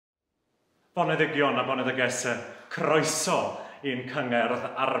Boneddigion a boneddigese, croesaw i'n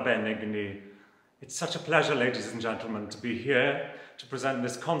cyngerdd arbennig ni. It's such a pleasure, ladies and gentlemen, to be here to present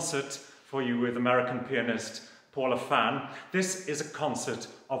this concert for you with American pianist Paula Fan. This is a concert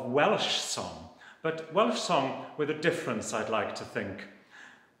of Welsh song, but Welsh song with a difference, I'd like to think.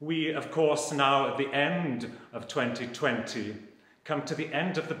 We, of course, now at the end of 2020, come to the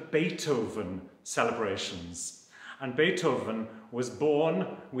end of the Beethoven celebrations. And Beethoven was born,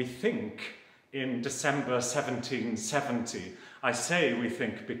 we think, in December 1770. I say we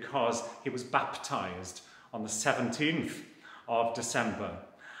think because he was baptized on the 17th of December.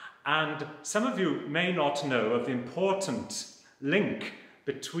 And some of you may not know of the important link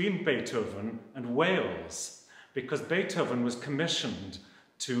between Beethoven and Wales, because Beethoven was commissioned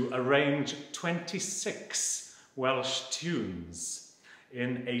to arrange 26 Welsh tunes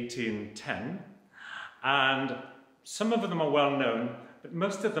in 1810. And some of them are well known, but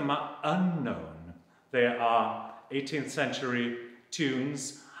most of them are unknown. They are 18th century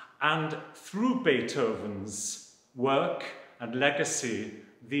tunes, and through Beethoven's work and legacy,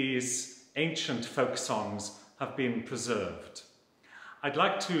 these ancient folk songs have been preserved. I'd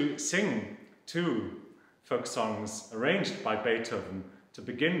like to sing two folk songs arranged by Beethoven to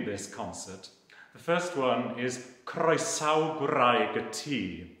begin this concert. The first one is Croesaw Gwraig y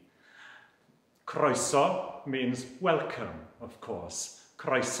ti. Croesaw means welcome, of course.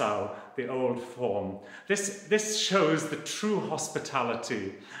 Croesaw, the old form. This shows the true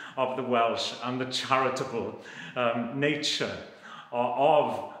hospitality of the Welsh and the charitable nature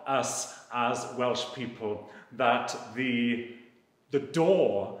of us as Welsh people, that the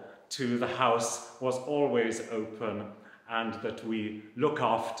door to the house was always open and that we look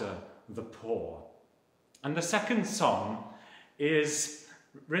after the poor. And the second song is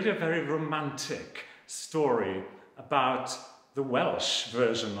really a very romantic story about the Welsh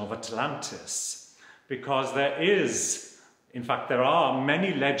version of Atlantis, because there are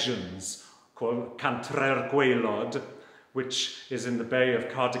many legends called Cantre'r Gwaelod, which is in the Bay of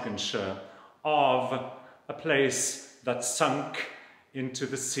Cardiganshire, of a place that sunk into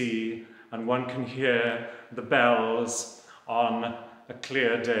the sea, and one can hear the bells on a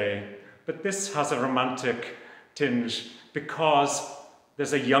clear day. But this has a romantic tinge because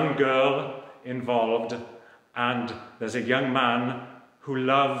there's a young girl involved and there's a young man who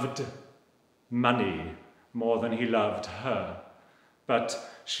loved money more than he loved her. But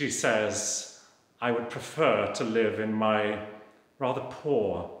she says, I would prefer to live in my rather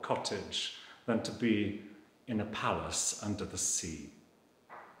poor cottage than to be in a palace under the sea.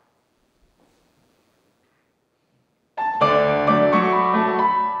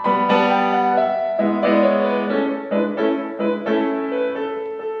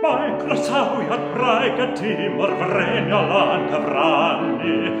 Croesawiad Wraig y tîm o'r freniol yn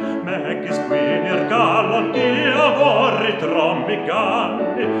cyfrannu, megis Gwyn i'r galon diafori drom I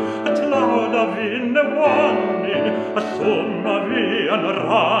gannu, y tlawd a fi'n ewanu, y llwn a fi yn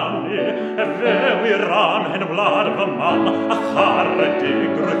rannu, few I ran hen wlad fy mam, a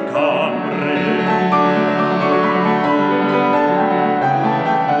charedigrwydd Cymru.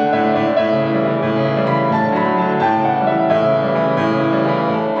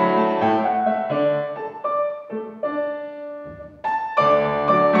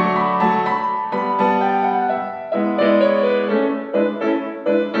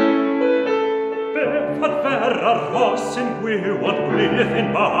 Gwŷdd yn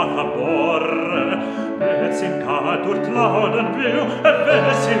bach a bore, beth sy'n cadw'r tlawd yn fyw, fe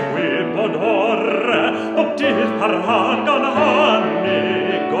sy'n gwybod ore, o dydd parhan gan hannu,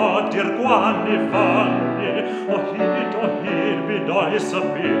 godi'r gwan I fannu, o hyd byd oes y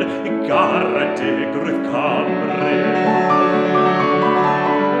byd, I garedigrwydd Cymru.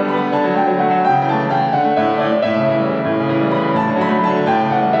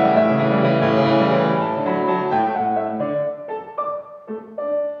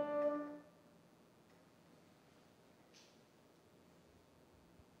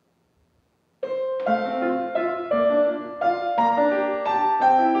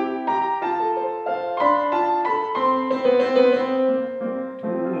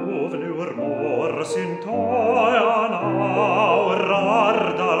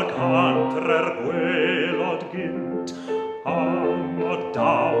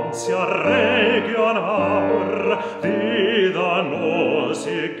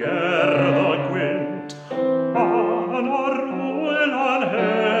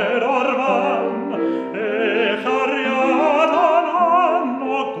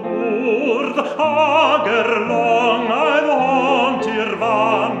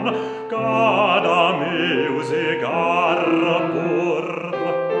 Gada music ar y bwrdd.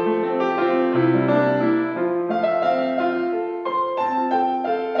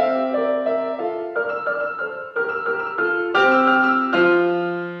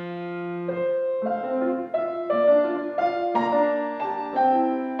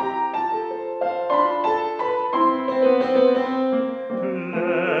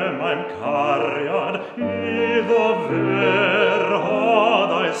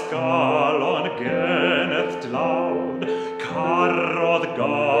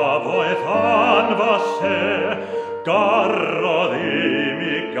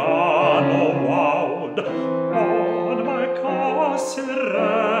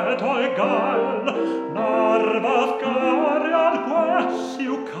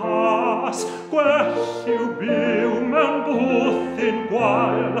 gwell yw byw mewn bwthyn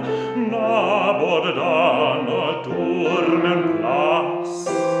gwael, na bod dan y dŵr mewn blas.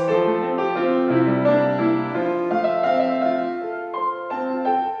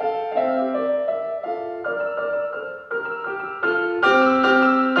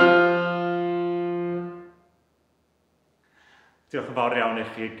 Diolch yn fawr iawn I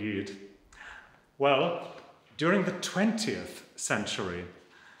chi gyd. Well, during the 20th century,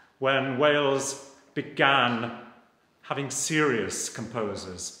 when Wales began having serious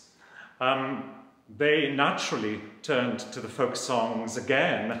composers, they naturally turned to the folk songs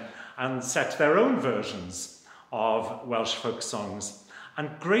again and set their own versions of Welsh folk songs. And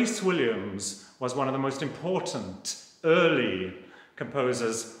Grace Williams was one of the most important early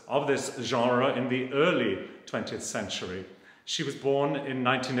composers of this genre in the early 20th century. She was born in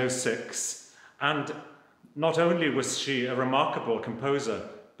 1906, and not only was she a remarkable composer,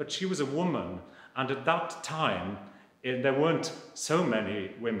 but she was a woman, and at that time there weren't so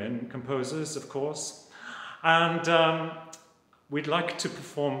many women composers, of course. And we'd like to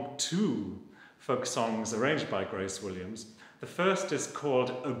perform two folk songs arranged by Grace Williams. The first is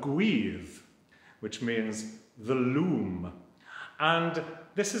called a Gwŷdd, which means the Loom. And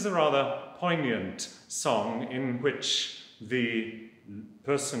this is a rather poignant song in which the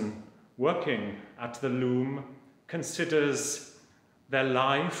person working at the loom considers their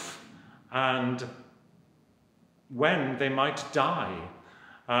life and when they might die.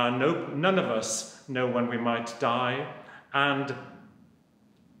 None of us know when we might die, and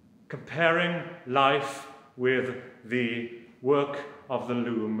comparing life with the work of the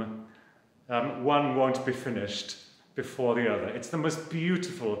loom, one won't be finished before the other. It's the most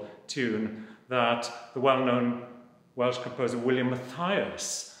beautiful tune that the well-known Welsh composer William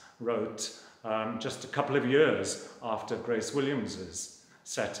Matthias wrote just a couple of years after Grace Williams's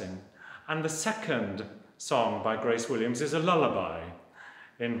setting. And the second song by Grace Williams is a lullaby,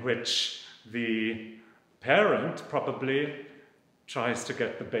 in which the parent probably tries to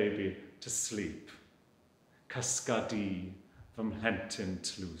get the baby to sleep. Cysga di fy Mhlentyn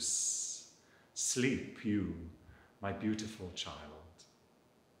Tlws. Sleep, you, my beautiful child.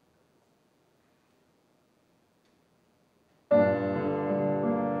 Gwenith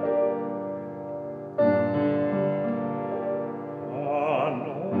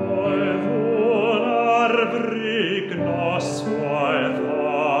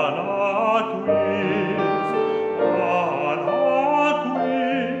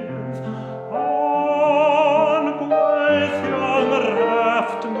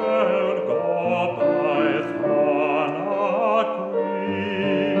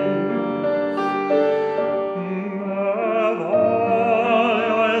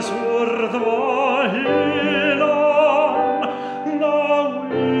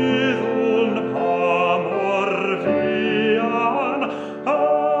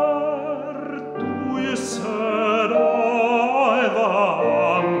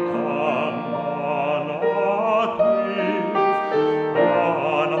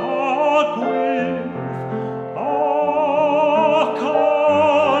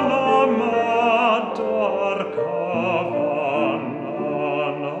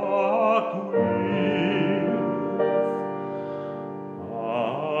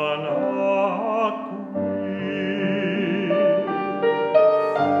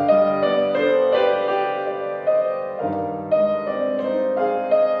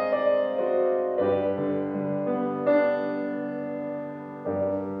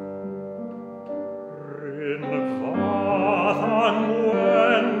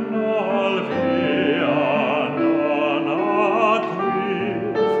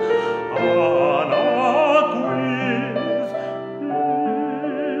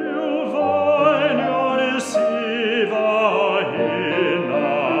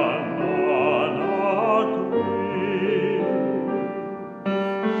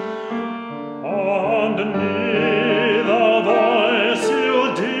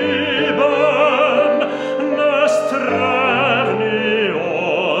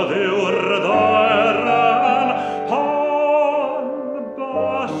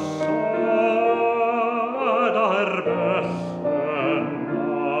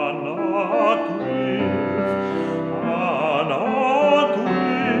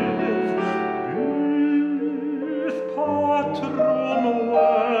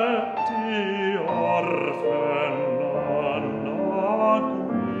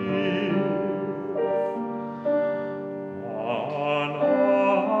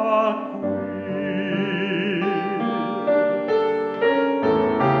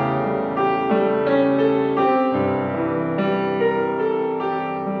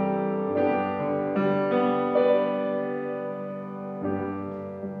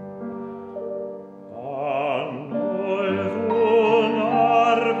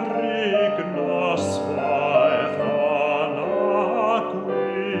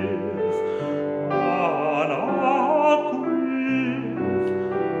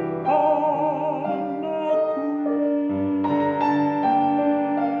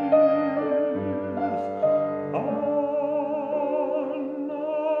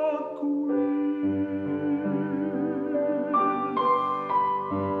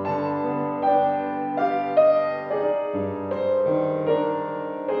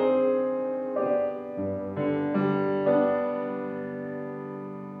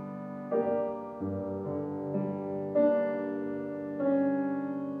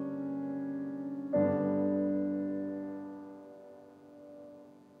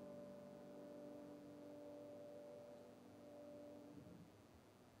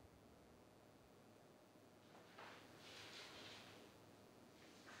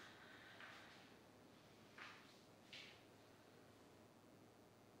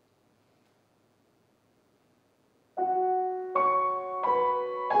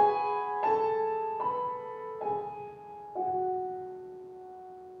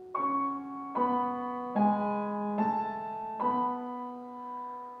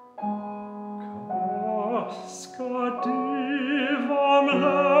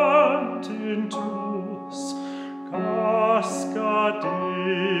Mhlentyn Tlws, Cysga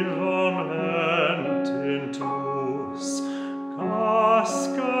Mhlentyn Tlws,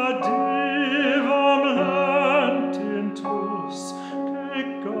 Cysga Mhlentyn Tlws,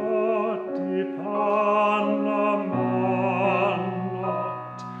 Cegodi pan a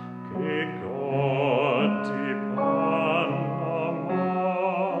manot, Cegodi pan a manot.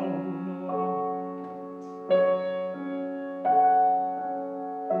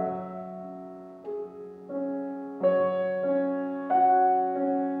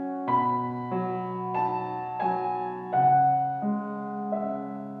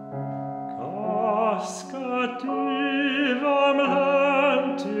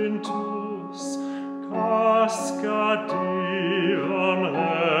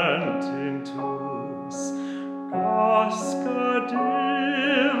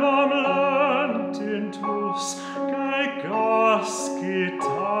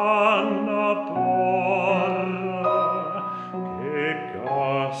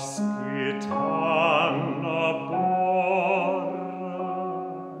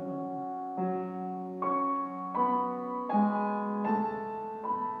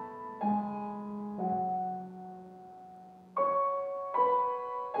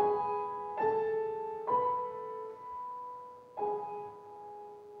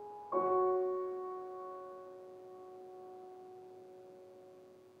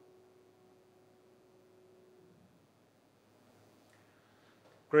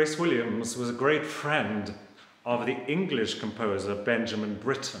 Grace Williams was a great friend of the English composer Benjamin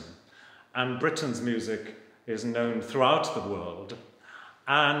Britten, and Britten's music is known throughout the world.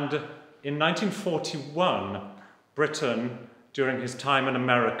 And in 1941, Britten, during his time in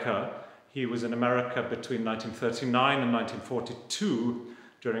America, he was in America between 1939 and 1942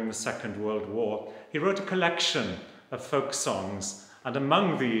 during the Second World War, he wrote a collection of folk songs, and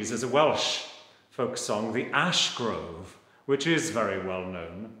among these is a Welsh folk song, the Ash Grove, which is very well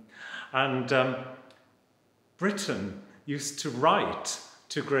known. And Britten used to write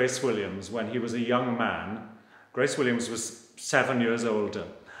to Grace Williams when he was a young man. Grace Williams was 7 years older,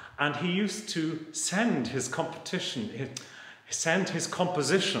 and he used to send his compositions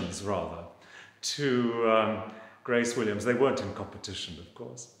rather, to Grace Williams. They weren't in competition, of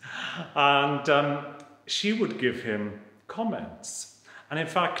course. And she would give him comments. And in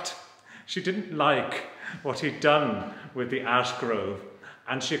fact, she didn't like what he'd done with the Ash Grove,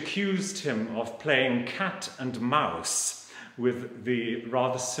 and she accused him of playing cat and mouse with the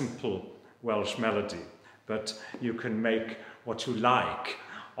rather simple Welsh melody. But you can make what you like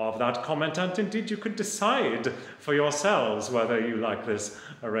of that comment, and indeed you could decide for yourselves whether you like this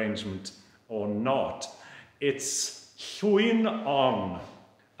arrangement or not. It's Llwyn Onn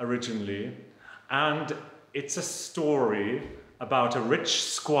originally, and it's a story about a rich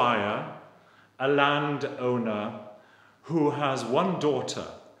squire, a landowner, who has one daughter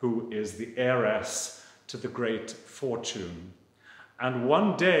who is the heiress to the great fortune. And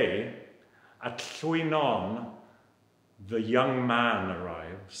one day, at Llwyn Onn, the young man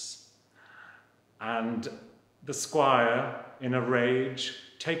arrives, and the squire, in a rage,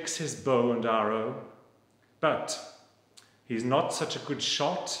 takes his bow and arrow, but he's not such a good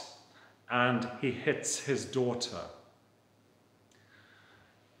shot, and he hits his daughter.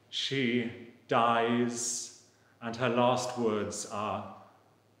 She dies, and her last words are,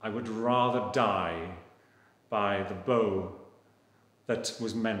 "I would rather die by the bow that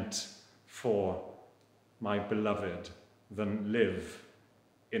was meant for my beloved than live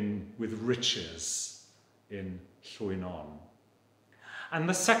with riches in Llwyn Onn." And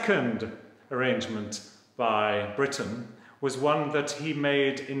the second arrangement by Britten was one that he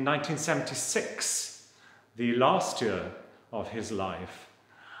made in 1976, the last year of his life.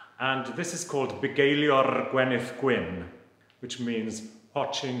 And this is called Bugeilio'r Gwenith Gwyn, which means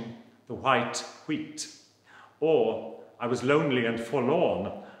watching the white wheat, or I was lonely and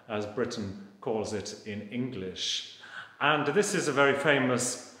forlorn, as Britten calls it in English. And this is a very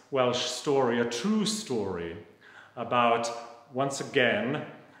famous Welsh story, a true story, about, once again,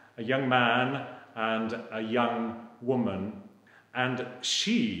 a young man and a young woman, and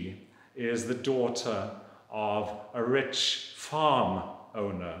she is the daughter of a rich farm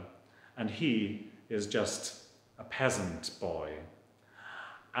owner, and he is just a peasant boy.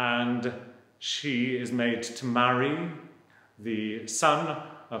 And she is made to marry the son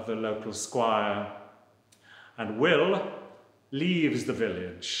of the local squire, and Will leaves the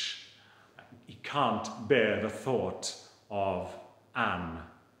village. He can't bear the thought of Anne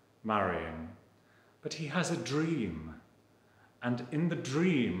marrying, but he has a dream, and in the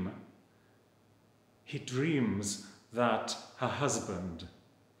dream he dreams that her husband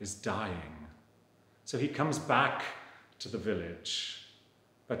is dying. So he comes back to the village,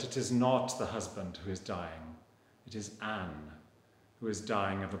 but it is not the husband who is dying. It is Anne, who is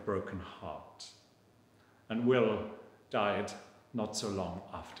dying of a broken heart. And Will died not so long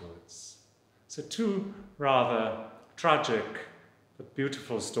afterwards. So two rather tragic but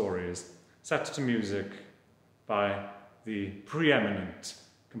beautiful stories set to music by the preeminent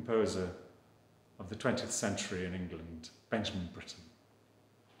composer of the 20th century in England, Benjamin Britten.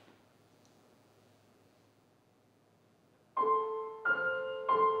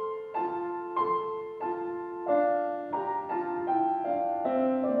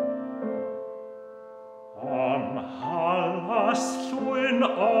 Llwyn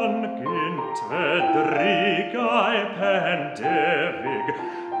Onn gynt fe drigau pendefig,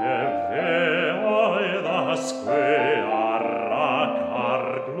 fe oedd asgwear ac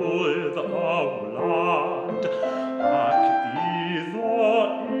arglwydd o wlad, ac iddo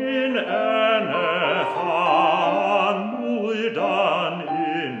un eneth anwydan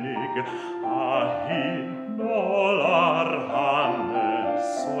unig, a hinol ar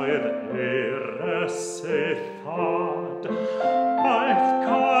hanes oedd eryseithad. Aeth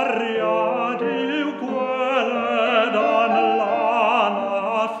cariad i'w gweled an lan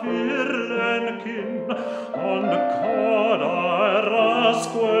a ffurlen cyn, ond cod ar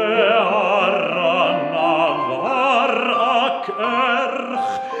asgwear anafar ac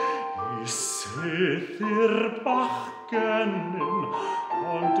erch, I sythu'r bachgenyn,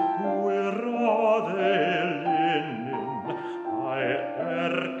 ond gwirodd elinin, a'i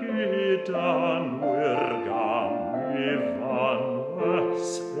ergyd anwyr gam I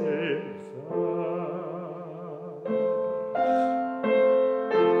fanwys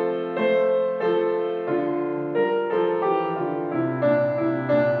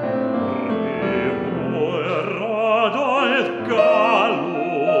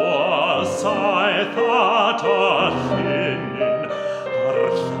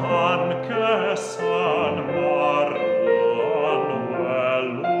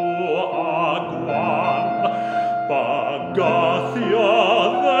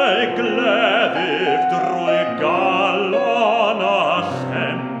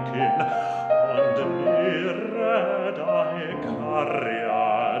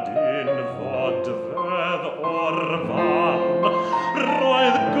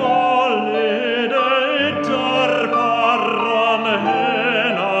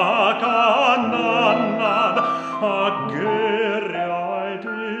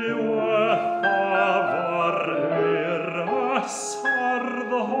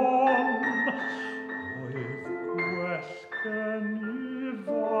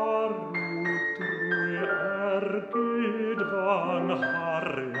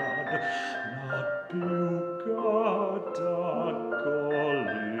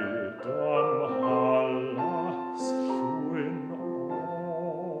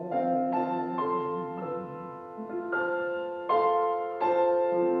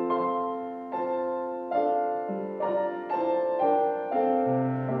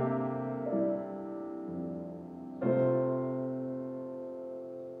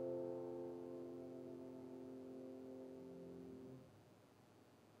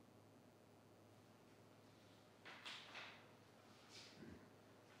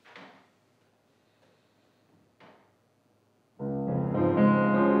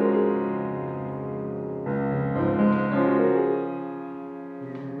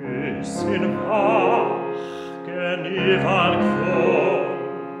sy'n fach gen ifanc ffôn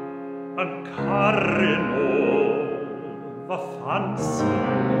yn caryn o fy ffansi.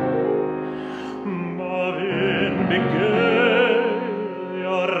 Ma fi'n Bugeilio'r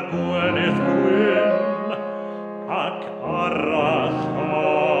Gwenith Gwyn ac arall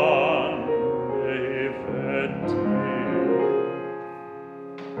an ei fedi.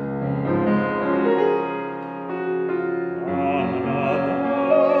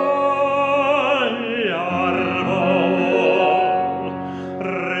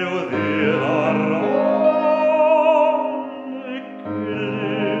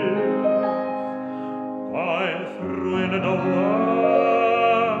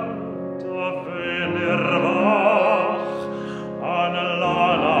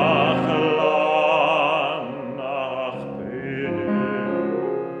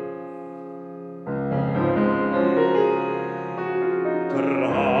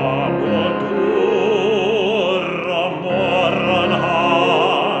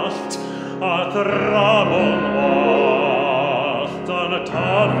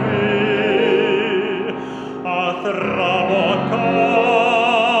 Thramo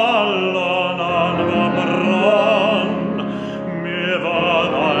calon an fy mron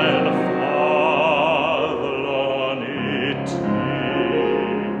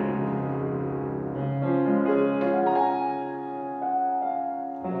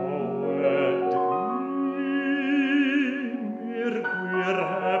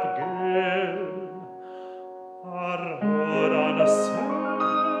ar an y seld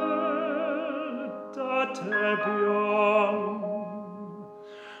a tebion,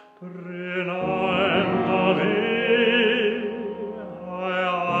 Brynaen a fi, a'i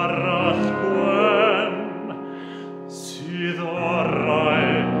arall Gwen, sydd o'r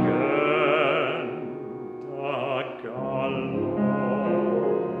Wraig a galon.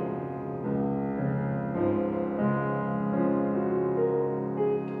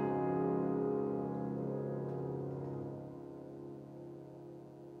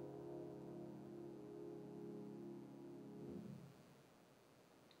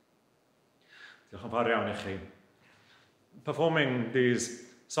 Diolch yn fawr iawn i chi. Performing these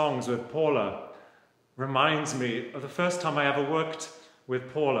songs with Paula reminds me of the first time I ever worked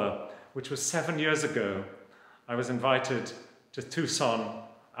with Paula, which was 7 years ago. I was invited to Tucson,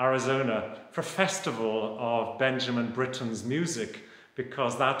 Arizona, for a festival of Benjamin Britten's music,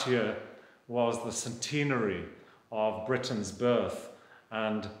 because that year was the centenary of Britten's birth,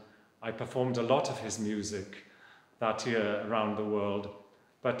 and I performed a lot of his music that year around the world.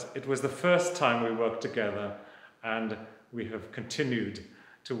 But it was the first time we worked together, and we have continued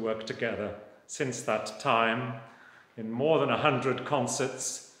to work together since that time in more than 100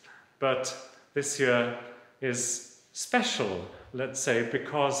 concerts. But this year is special, let's say,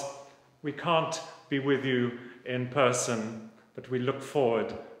 because we can't be with you in person, but we look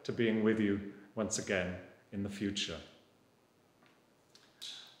forward to being with you once again in the future.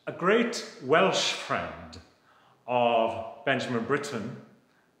 A great Welsh friend of Benjamin Britten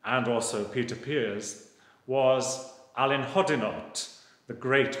and also Peter Pears was Alun Hoddinott, the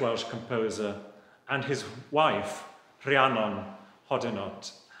great Welsh composer, and his wife, Llwyn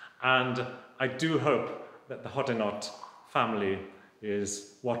Onn. And I do hope that the Hoddinott family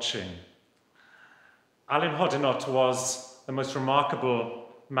is watching. Alun Hoddinott was the most remarkable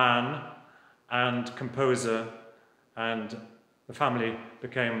man and composer, and the family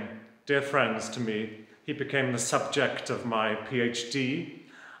became dear friends to me. He became the subject of my PhD.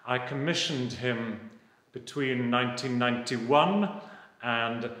 I commissioned him between 1991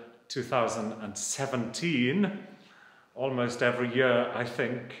 and 2017. Almost every year, I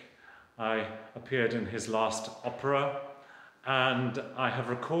think, I appeared in his last opera, and I have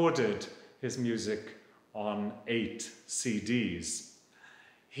recorded his music on 8 CDs.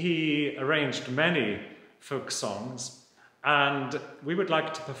 He arranged many folk songs, and we would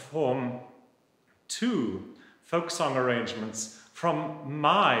like to perform 2 folk song arrangements from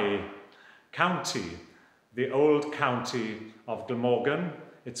my county, the old county of Glamorgan.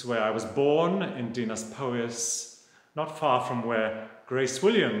 It's where I was born, in Dinas Powys, not far from where Grace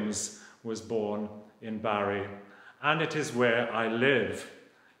Williams was born in Barry. And it is where I live,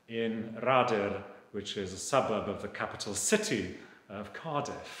 in Radyr, which is a suburb of the capital city of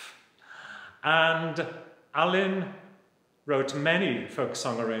Cardiff. And Alun wrote many folk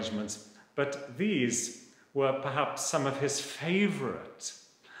song arrangements, but these were perhaps some of his favorite.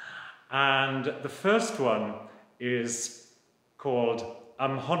 And the first one is called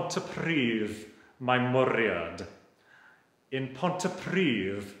Mhontypridd, my Mwriad. In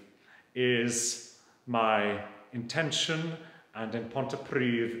Pontypridd is my intention, and in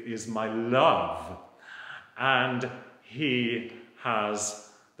Pontypridd is my love. And the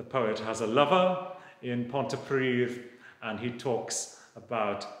poet has a lover in Pontypridd, and he talks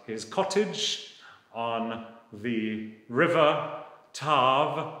about his cottage on the River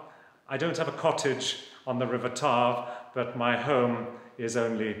Taf. I don't have a cottage on the River Taf, but my home is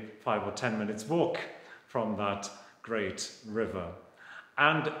only 5 or 10 minutes walk from that great river.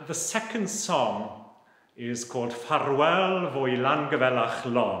 And the second song is called Ffarwel fwy Langyfelach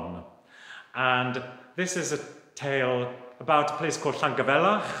lon. And this is a tale about a place called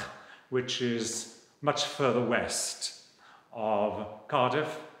Llangyfelach, which is much further west of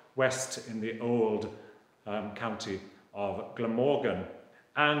Cardiff, west in the old county of Glamorgan.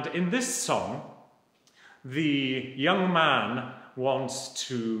 And in this song, the young man wants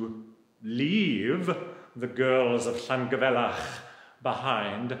to leave the girls of Llangyfelach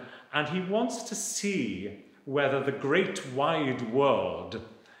behind, and he wants to see whether the great wide world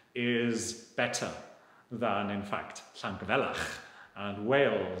is better than, in fact, Llangyfelach and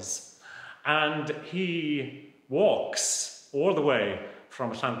Wales. And he walks all the way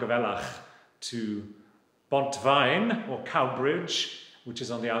from Llangyfelach to Bontfaen, or Cowbridge, which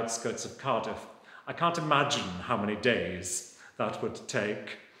is on the outskirts of Cardiff. I can't imagine how many days that would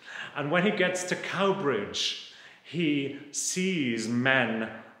take. And when he gets to Cowbridge, he sees men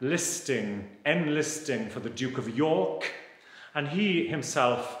enlisting for the Duke of York, and he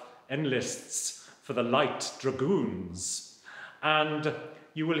himself enlists for the Light Dragoons. And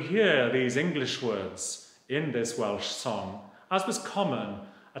you will hear these English words in this Welsh song, as was common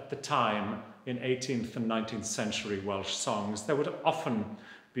at the time in 18th and 19th century Welsh songs. There would often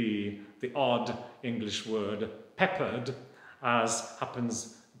be the odd English word peppered, as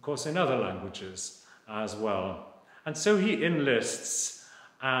happens, of course, in other languages as well. And so he enlists,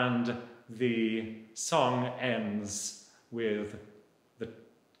 and the song ends with the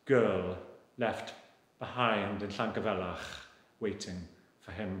girl left behind in Llangyfelach, waiting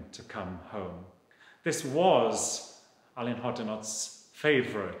for him to come home. This was Alun Hoddinott's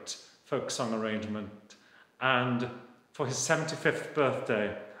favourite folk song arrangement, and for his 75th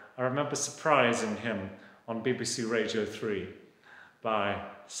birthday, I remember surprising him on BBC Radio 3 by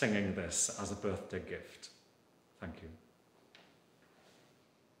singing this as a birthday gift. Thank you.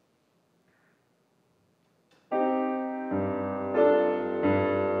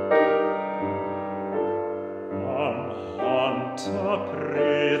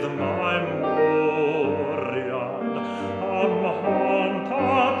 Mhontypridd my Mwriad, Mhontypridd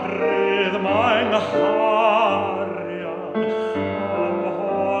my Nghariad,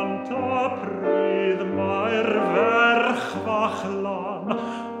 Mhontypridd mae'r ferch fach lan,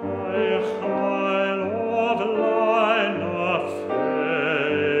 a'i chael o flaen y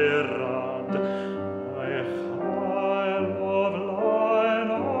fferad, a'i chael o flaen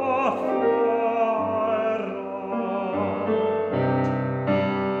y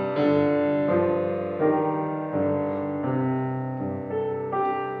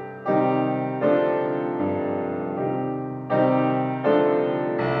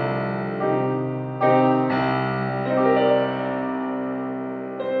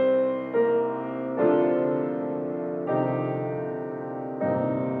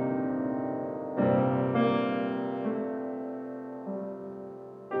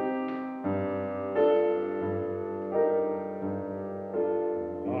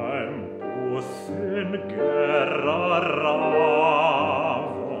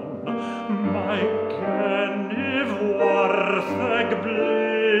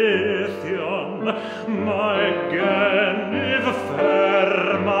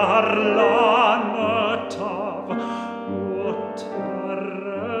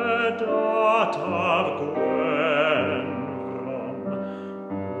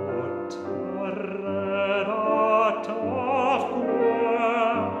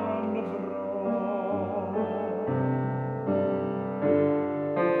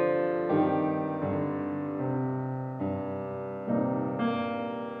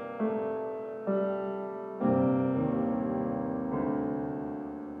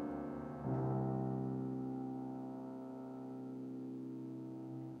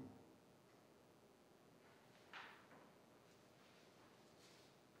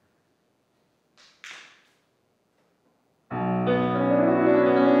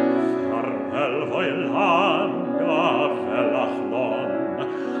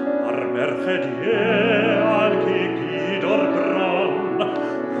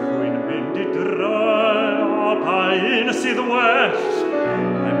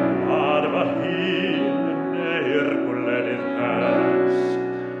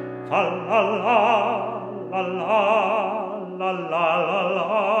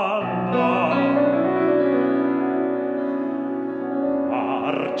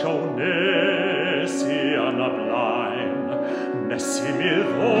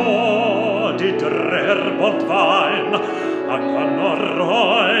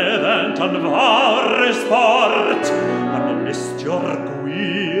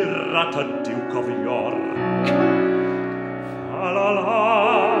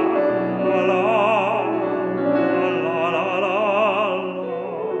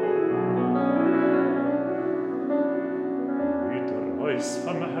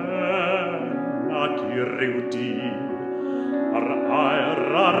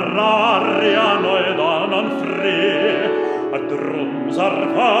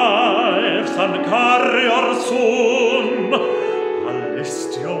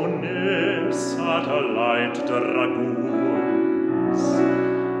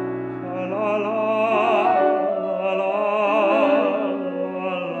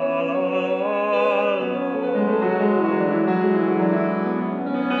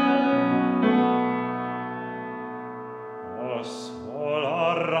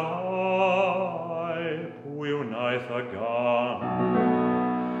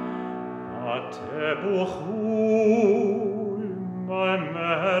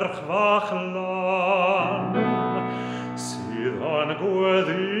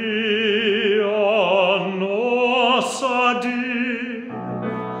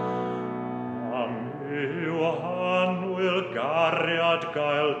gariad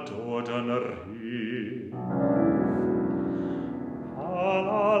gael dod yn yr hyd.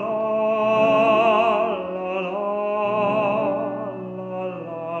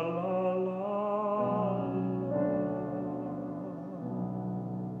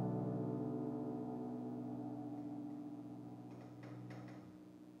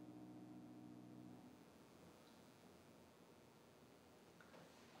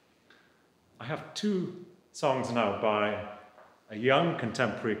 I have two songs now by a young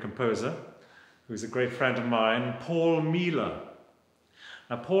contemporary composer who's a great friend of mine, Paul Mealor.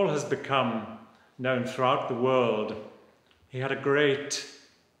 Now, Paul has become known throughout the world. He had a great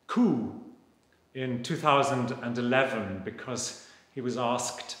coup in 2011 because he was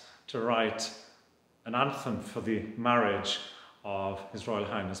asked to write an anthem for the marriage of His Royal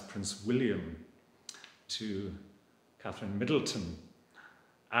Highness Prince William to Catherine Middleton.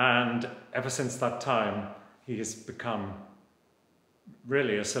 And ever since that time, he has become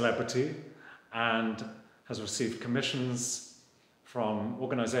really a celebrity and has received commissions from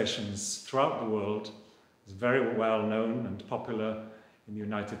organizations throughout the world. He's very well known and popular in the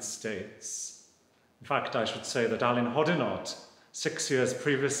United States. In fact, I should say that Alun Hoddinott, 6 years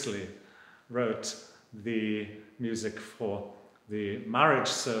previously, wrote the music for the marriage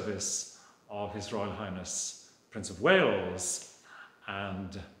service of His Royal Highness Prince of Wales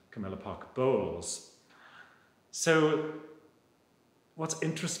and Camilla Parker Bowles. So what's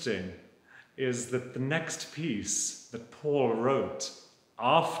interesting is that the next piece that Paul wrote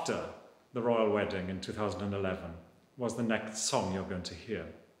after the royal wedding in 2011 was the next song you're going to hear.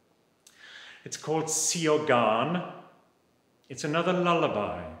 It's called Suo Gân. It's another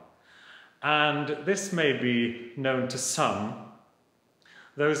lullaby, and this may be known to some.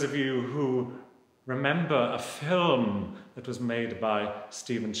 Those of you who remember a film that was made by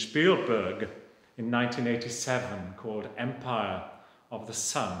Steven Spielberg in 1987 called Empire of the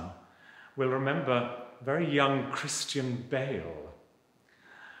Sun will remember very young Christian Bale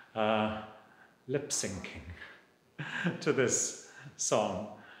lip-syncing to this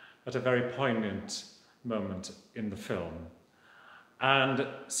song at a very poignant moment in the film. And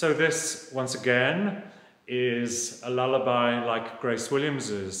so this, once again, is a lullaby like Grace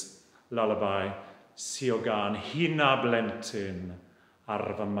Williams's lullaby, Suo Gân, Hina Mhlentyn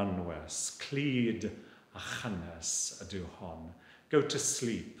ar fy mynwes, clyd a chynnes ydw hon. Go to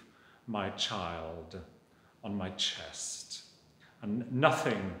sleep, my child, on my chest, and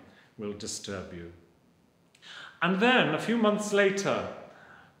nothing will disturb you. And then, a few months later,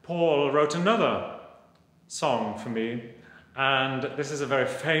 Paul wrote another song for me, and this is a very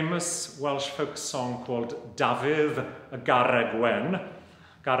famous Welsh folk song called Dafydd y Garreg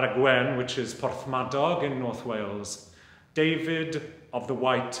Wen, which is Porthmadog in North Wales, David of the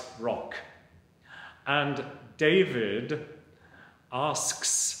White Rock. And David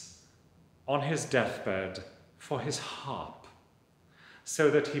asks on his deathbed for his harp so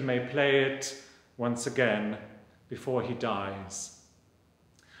that he may play it once again before he dies.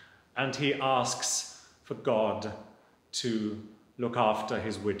 And he asks for God to look after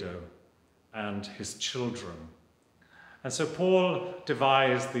his widow and his children. And so Paul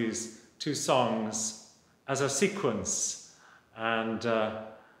devised these two songs as a sequence, and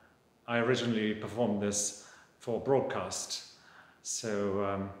I originally performed this for broadcast.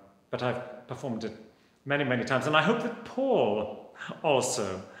 So, but I've performed it many, many times, and I hope that Paul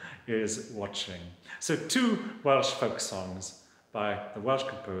also is watching. So 2 Welsh folk songs by the Welsh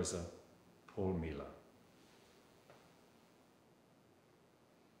composer Paul Mealor.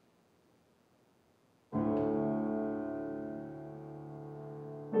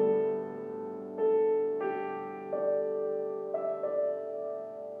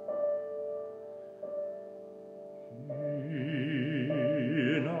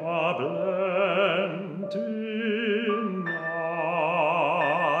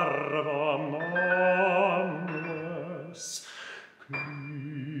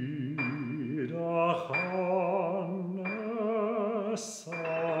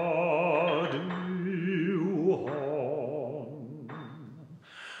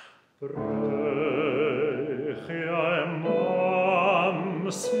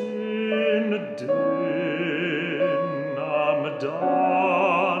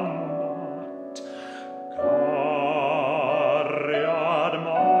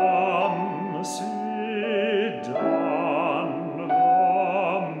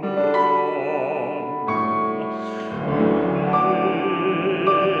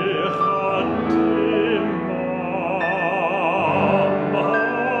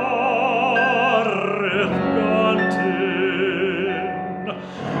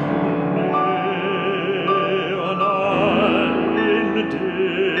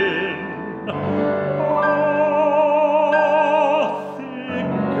 Oh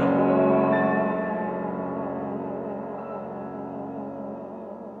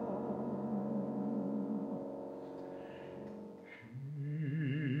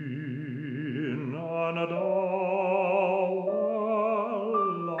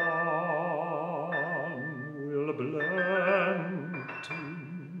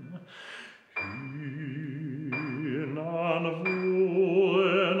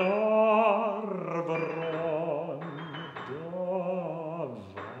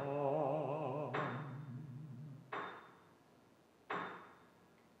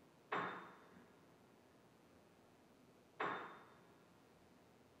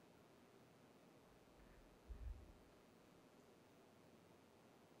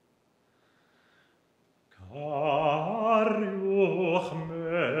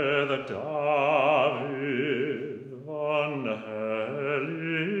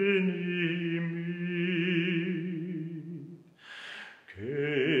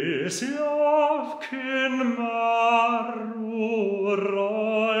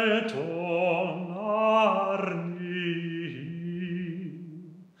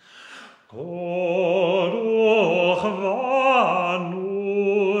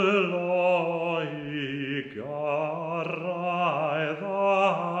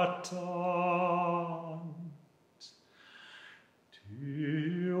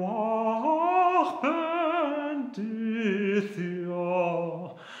bendithio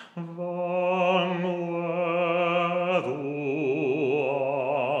fang weddw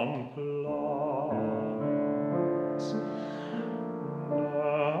am plant.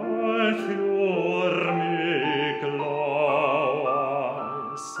 Naeth yw'r mi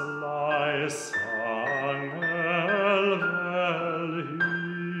glywais lais angel fel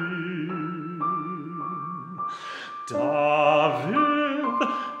hyn. Dafydd,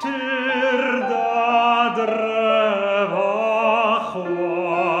 tir dadref a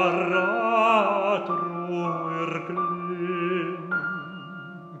chwara drwy'r glyn.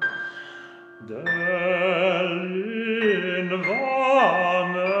 Delyn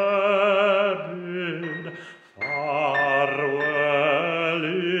fan ebyd, ffarwel i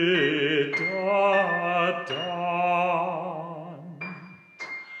dadant.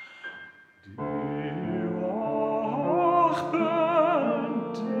 Diwach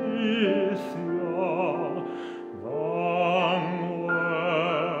bendithio fang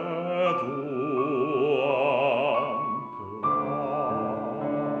weddw am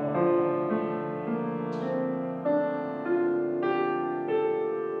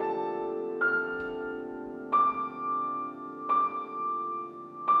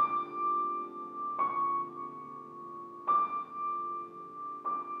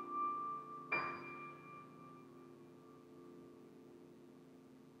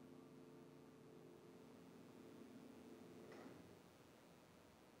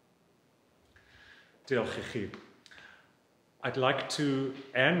Diolch i chi. I'd like to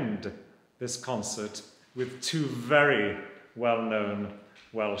end this concert with two very well-known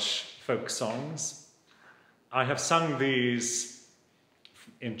Welsh folk songs. I have sung these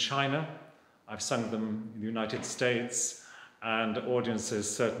in China, I've sung them in the United States, and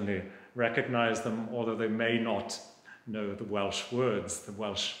audiences certainly recognize them, although they may not know the Welsh words, the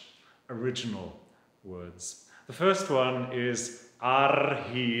Welsh original words. The first one is Ar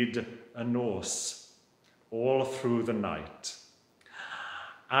Hyd y Nos, all through the night.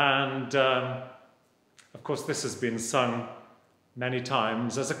 And of course, this has been sung many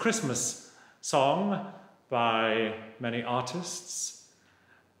times as a Christmas song by many artists.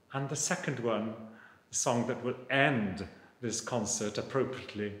 And the second one, the song that will end this concert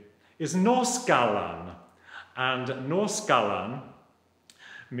appropriately, is Nos Galan. And Nos Galan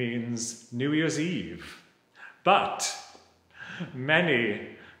means New Year's Eve. But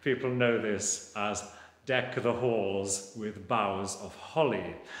many people know this as Deck the Halls with Boughs of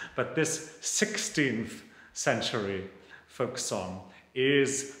Holly. But this 16th century folk song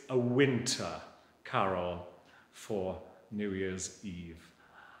is a winter carol for New Year's Eve.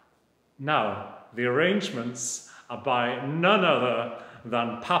 Now, the arrangements are by none other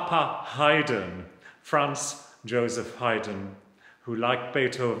than Papa Haydn, Franz Joseph Haydn, who, like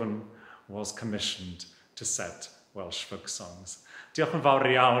Beethoven, was commissioned to set Welsh folk songs. Diolch yn fawr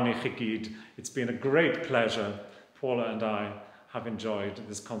iawn i chi gyd. It's been a great pleasure. Paula and I have enjoyed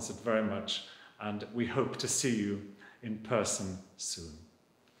this concert very much, and we hope to see you in person soon.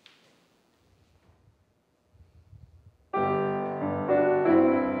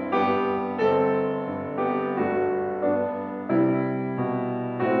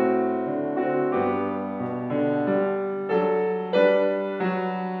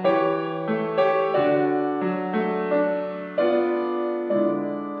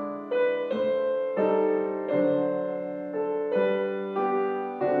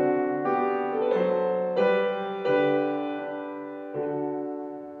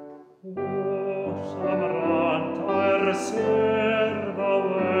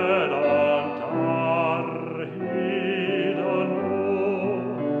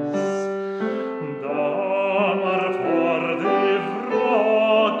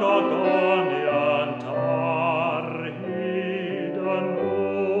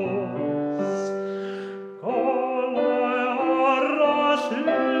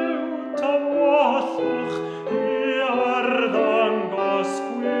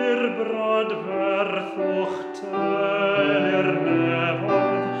 Adferthwch tel i'r